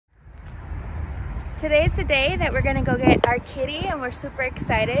Today's the day that we're gonna go get our kitty and we're super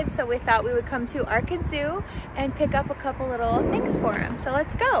excited. So we thought we would come to Arkansas Zoo and pick up a couple little things for him. So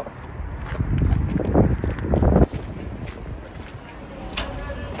let's go.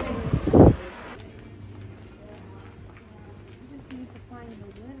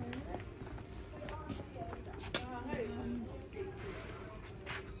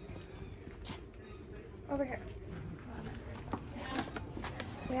 Over here.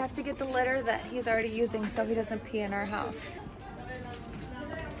 We have to get the litter that he's already using so he doesn't pee in our house.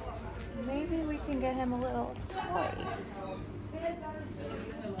 Maybe we can get him a little toy.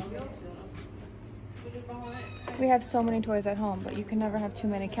 We have so many toys at home, but you can never have too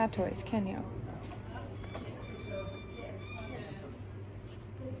many cat toys, can you?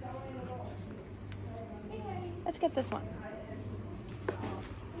 Let's get this one.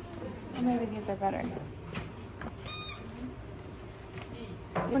 Or maybe these are better.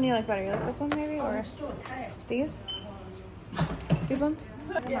 Which one do you like better? You like this one maybe? Or these? These ones?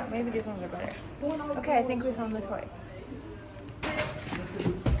 Yeah, maybe these ones are better. Okay, I think we found the toy.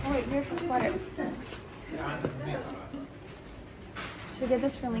 Oh wait, here's the sweater. Should we get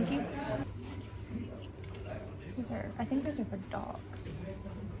this for Linky? I think these are for dogs.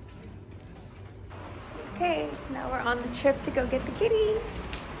 Okay, now we're on the trip to go get the kitty.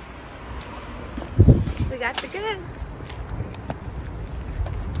 We got the goods.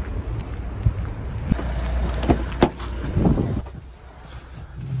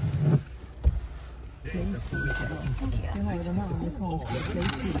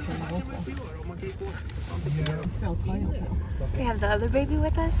 We have the other baby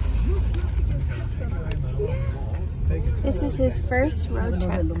with us. This is his first road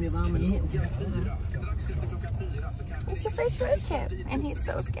trip. It's your first road trip, and he's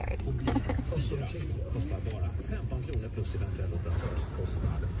so scared. I'm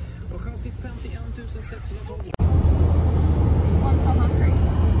so hungry.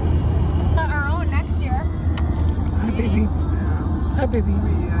 But our own next year. Hi, baby. Hi, baby.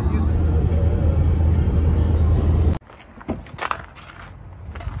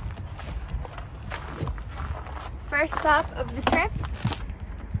 First stop of the trip.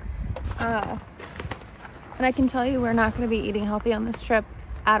 And I can tell you we're not going to be eating healthy on this trip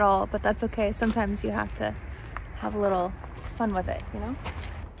at all, but that's okay. Sometimes you have to have a little fun with it, you know?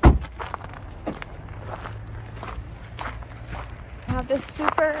 I have this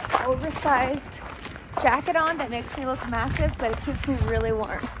super oversized jacket on that makes me look massive, but it keeps me really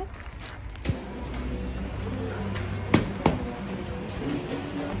warm.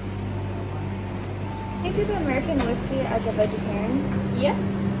 Can you do the American whiskey as a vegetarian? Yes.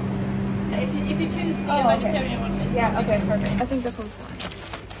 If you choose the vegetarian one, it's yeah, okay, perfect. I think this one's fine.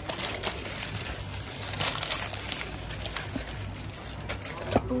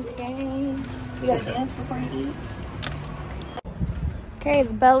 Okay. You gotta dance before you eat. Okay,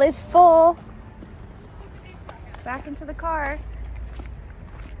 the bell is full. Back into the car.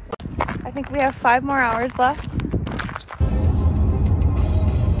 I think we have 5 more hours left.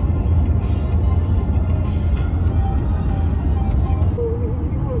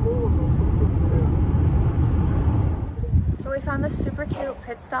 So we found this super cute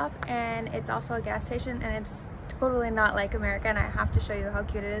pit stop, and it's also a gas station, and it's totally not like America, and I have to show you how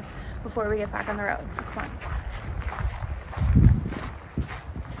cute it is before we get back on the road. So come on.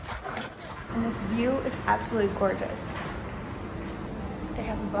 And this view is absolutely gorgeous. They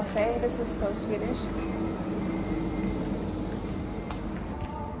have a buffet. This is so Swedish.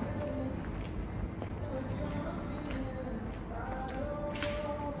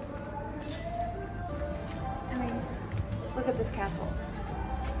 I mean, look at this castle.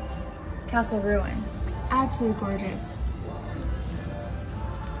 Castle ruins. Absolutely gorgeous.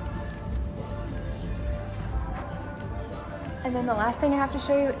 And then the last thing I have to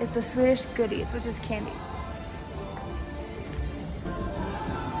show you is the Swedish goodies, which is candy.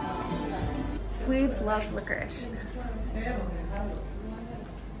 Swedes love licorice.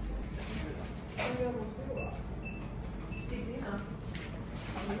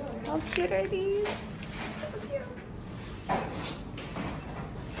 How cute are these? So cute.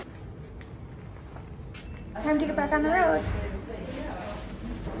 Time to get back on the road.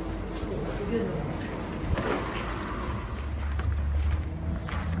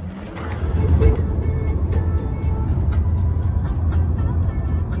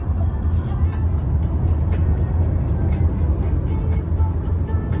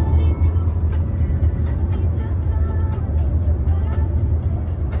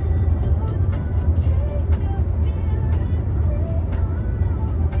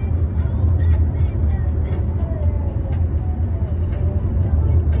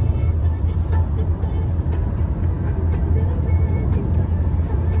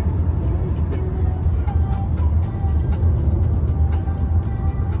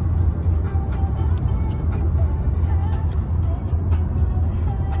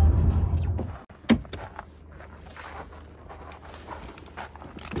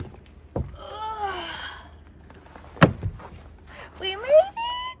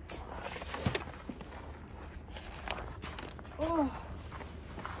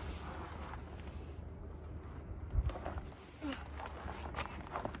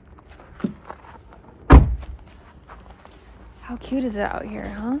 cute is it out here,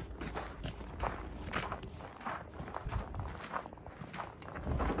 huh?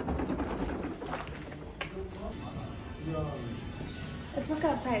 Let's look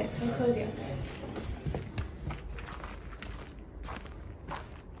outside. It's so cozy out there.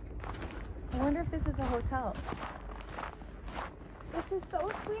 I wonder if this is a hotel. This is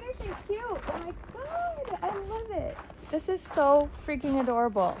so Swedish and cute. Oh my god, I love it. This is so freaking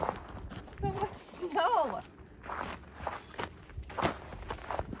adorable. So much snow.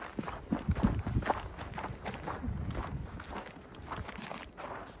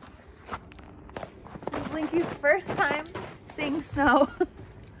 This is Linky's first time seeing snow.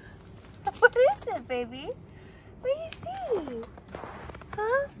 What is it, baby? What do you see?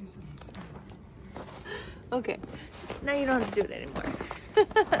 Huh? Okay, now you don't have to do it anymore.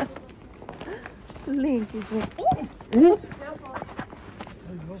 Link is like, ooh.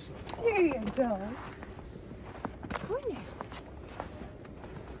 There you go. Go now.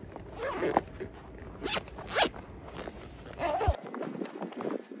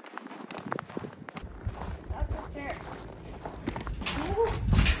 It's up the stairs.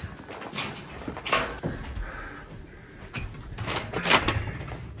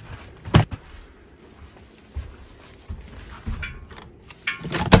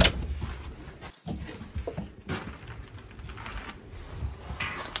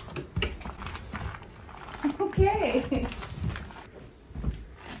 Okay. Okay,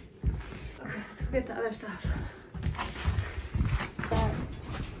 let's forget the other stuff.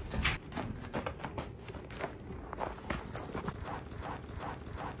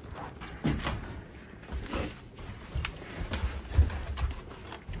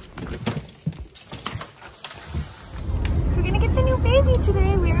 We're gonna get the new baby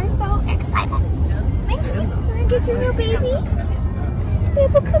today. We are so excited. Thank you. We're gonna get your new baby.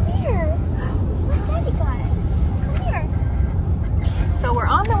 Baby, come here. What's Daddy got? Come here. So we're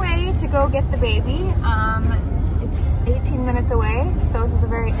on the way to go get the baby. It's 18 minutes away, so this is a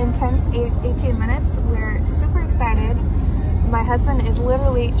very intense 18 minutes. We're super excited. My husband is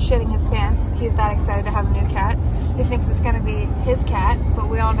literally shitting his pants. He's that excited to have a new cat. He thinks it's gonna be his cat, but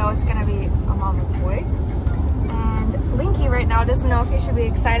we all know it's gonna be a mama's boy. And Linky right now doesn't know if he should be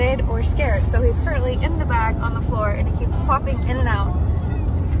excited or scared. So he's currently in the bag on the floor and he keeps popping in and out,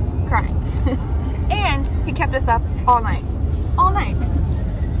 crying. And he kept us up all night. All night.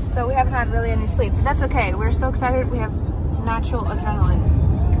 So we haven't had really any sleep. But that's okay. We're so excited. We have natural adrenaline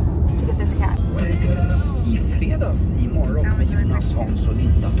to get this cat. I fredags imorgon med Jonas, Hans och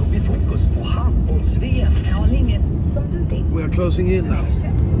Linda tog vi fokus på handbolls-VM. Ja, länge som du vet. We are closing in now.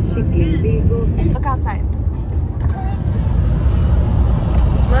 Look outside.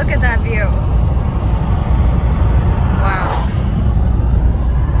 Look at that view. Wow.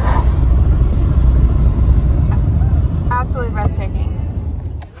 Absolutely breathtaking.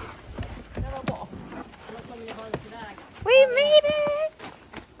 We made it!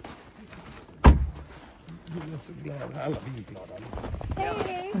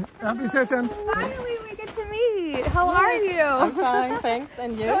 Hey! Ja, vi ses sen. Finally we get to meet! How are you? I'm fine, thanks.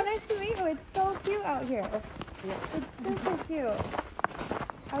 And you? So nice to meet you. It's so cute out here. It's super cute.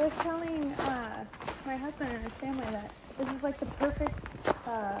 I was telling my husband and his family that this is like the perfect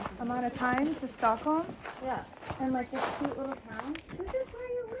amount of time to Stockholm. Yeah. And like this cute little town. This is where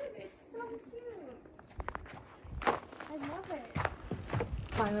you live. It's so cute. I love it.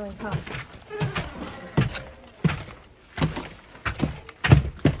 Finally come.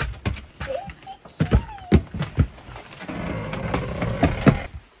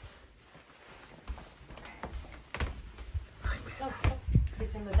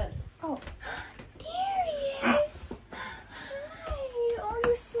 Oh, there he is. Hi. Oh,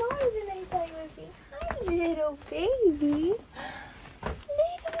 you're smaller than I thought you would be. Hi, little baby.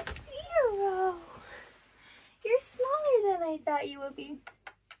 Little Zero. You're smaller than I thought you would be.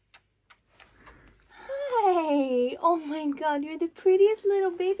 Hi. Oh my God, you're the prettiest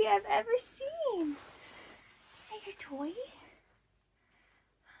little baby I've ever seen. Is that your toy?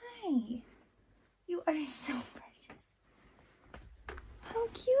 Hi. You are so precious. How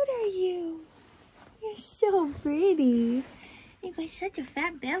cute are you? You're so pretty. You got such a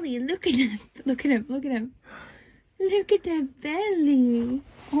fat belly. Look at him. Look at him. Look at him. Look at that belly.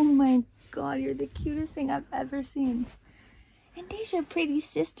 Oh my God, you're the cutest thing I've ever seen. And there's your pretty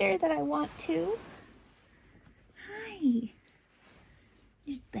sister that I want too. Hi.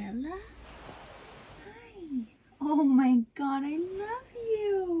 There's Bella. Hi. Oh my God, I love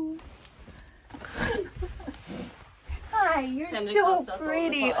you. Hi, you're so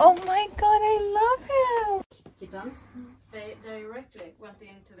pretty. Oh my God, I love him. kittens. They directly went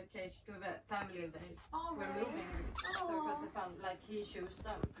into the cage to the family they were moving with. So it was a fun, like he chose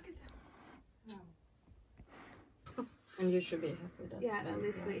them. Look at them. And you should be happy with that. Yeah, at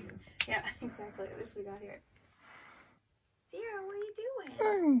least we. Yeah, exactly. At least we got here. Zero, what are you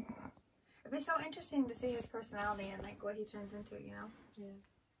doing? It'd be so interesting to see his personality and like what he turns into, you know?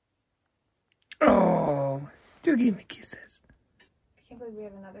 Yeah. Oh, you give me kisses. I can't believe we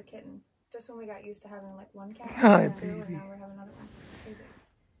have another kitten. Just when we got used to having like one cat. Hi, and baby. and now we're having another one. Crazy.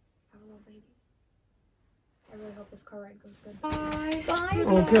 Have a little baby. I really hope this car ride goes good. Bye. Bye.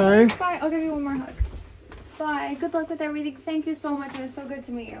 Okay. Bye. I'll give you one more hug. Bye. Good luck with everything. Thank you so much. It was so good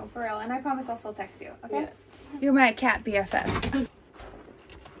to meet you, for real. And I promise I'll still text you. Okay? Yes. You're my cat BFF.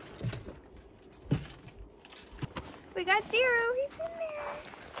 We got Zero. He's in there.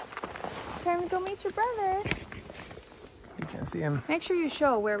 Time to go meet your brother. You can't see him. Make sure you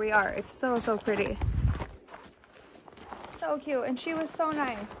show where we are. It's so, so pretty. So cute. And she was so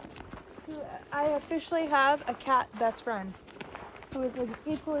nice. I officially have a cat best friend who is like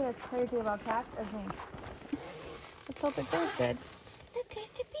equally as crazy about cats as me. Let's hope it goes good. Look,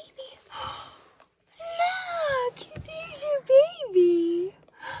 there's the baby. Look, there's your baby.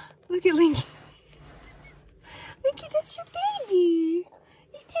 Look at Linky. Linky, that's your baby.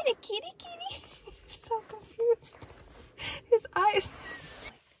 Is that a kitty kitty? He's so confused. His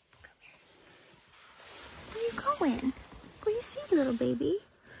eyes. Come here. Where are you going? Where you see, little baby?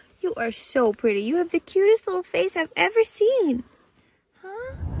 You are so pretty. You have the cutest little face I've ever seen.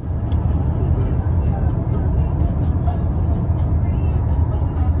 Huh?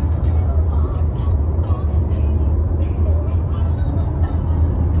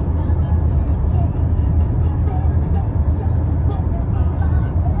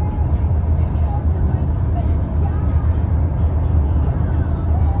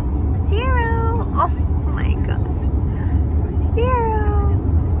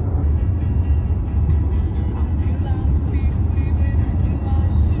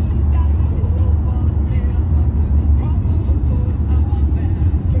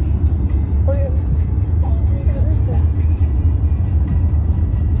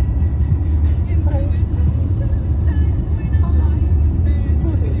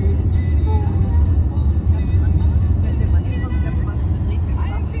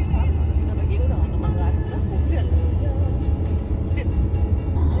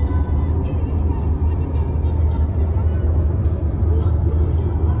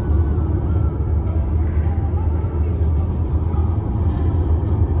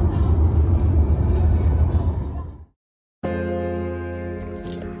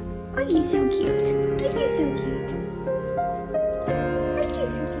 Oh, you're so cute. Oh, you're so cute. Oh, you're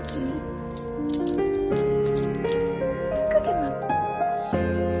such a cutie. Look at Mom.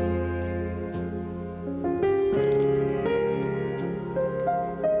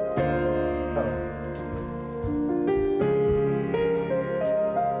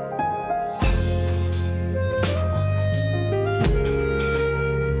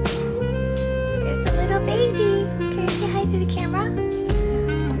 There's the little baby. Can you say hi to the camera?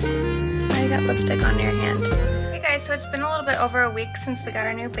 Got lipstick on your hand. Hey guys, so it's been a little bit over a week since we got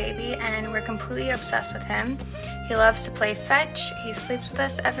our new baby and we're completely obsessed with him. He loves to play fetch, he sleeps with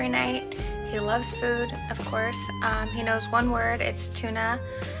us every night, he loves food, of course. He knows one word, it's tuna.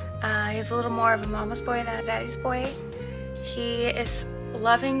 He's a little more of a mama's boy than a daddy's boy. He is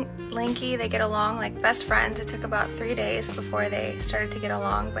loving Linky, they get along like best friends. It took about 3 days before they started to get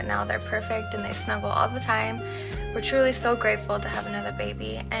along, but now they're perfect and they snuggle all the time. We're truly so grateful to have another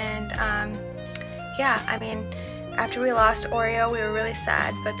baby, and yeah, I mean, after we lost Oreo, we were really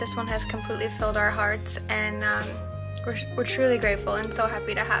sad, but this one has completely filled our hearts, and we're truly grateful and so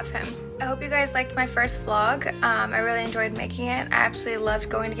happy to have him. I hope you guys liked my first vlog. I really enjoyed making it. I absolutely loved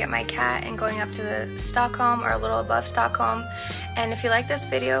going to get my cat and going up to the Stockholm or a little above Stockholm. And if you like this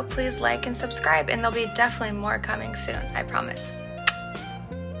video, please like and subscribe, and there'll be definitely more coming soon, I promise.